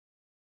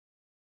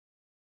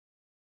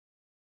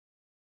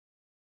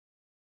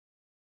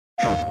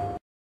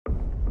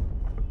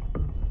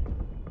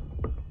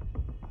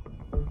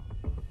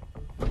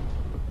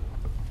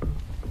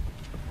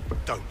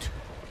Don't.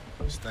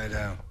 Stay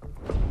down.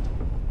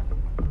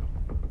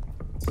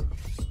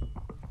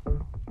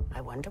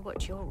 I wonder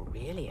what you're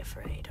really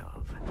afraid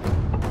of.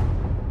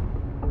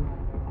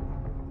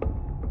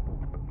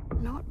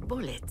 Not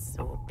bullets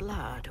or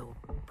blood or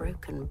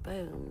broken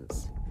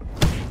bones.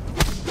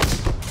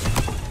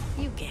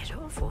 You get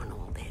off on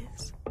all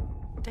this,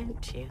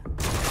 don't you?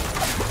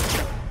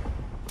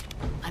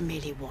 I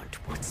merely want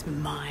what's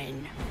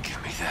mine.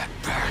 Give me that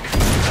back.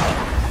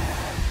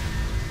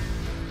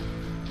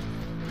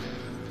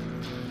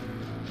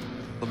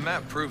 The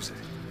map proves it.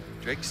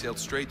 Drake sailed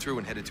straight through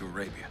and headed to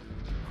Arabia.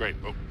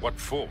 Great, but what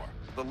for?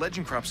 The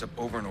legend crops up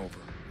over and over.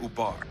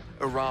 Ubar,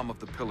 Aram of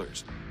the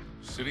Pillars.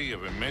 City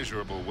of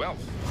immeasurable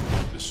wealth,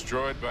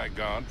 destroyed by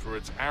God for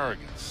its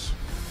arrogance.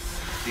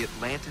 The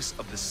Atlantis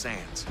of the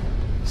Sands.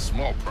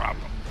 Small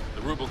problem.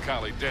 The Rub al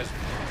Khali Desert,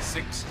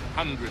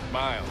 600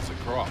 miles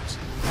across.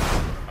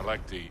 I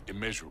like the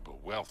immeasurable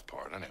wealth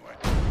part, anyway.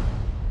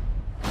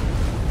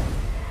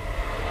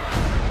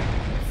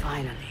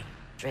 Finally,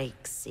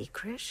 Drake's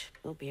secret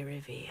will be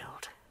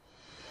revealed.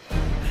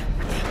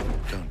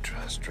 Don't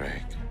trust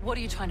Drake. What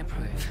are you trying to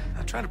prove?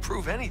 Not trying to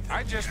prove anything.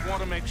 I just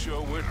want to make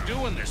sure we're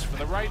doing this for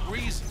the right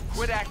reasons.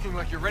 Quit acting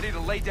like you're ready to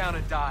lay down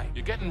and die.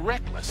 You're getting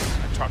reckless.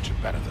 I taught you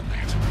better than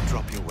that.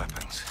 Drop your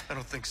weapons. I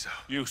don't think so.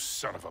 You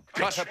son of a bitch.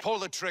 Cut her, pull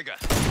the trigger.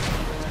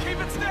 Keep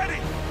it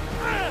steady!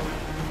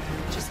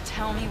 Just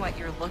tell me what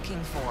you're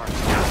looking for.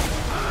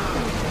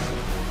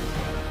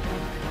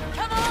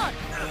 Come on!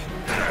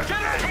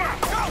 Get in! Come on!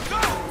 Go,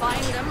 go!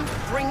 Find them,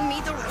 bring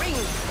me the ring!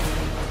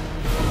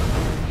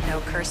 No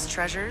cursed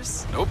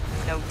treasures? Nope.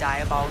 No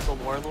diabolical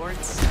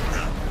warlords?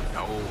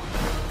 No.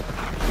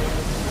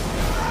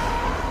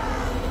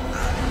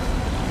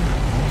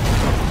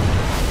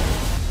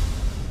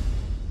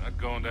 Not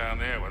going down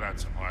there without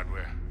some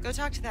hardware. Go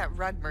talk to that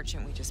rug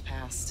merchant we just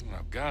passed. No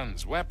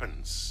guns,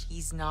 weapons.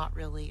 He's not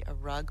really a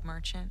rug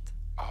merchant.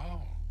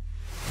 Oh.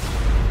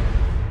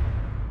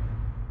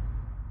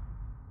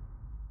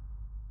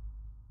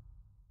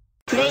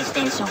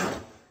 PlayStation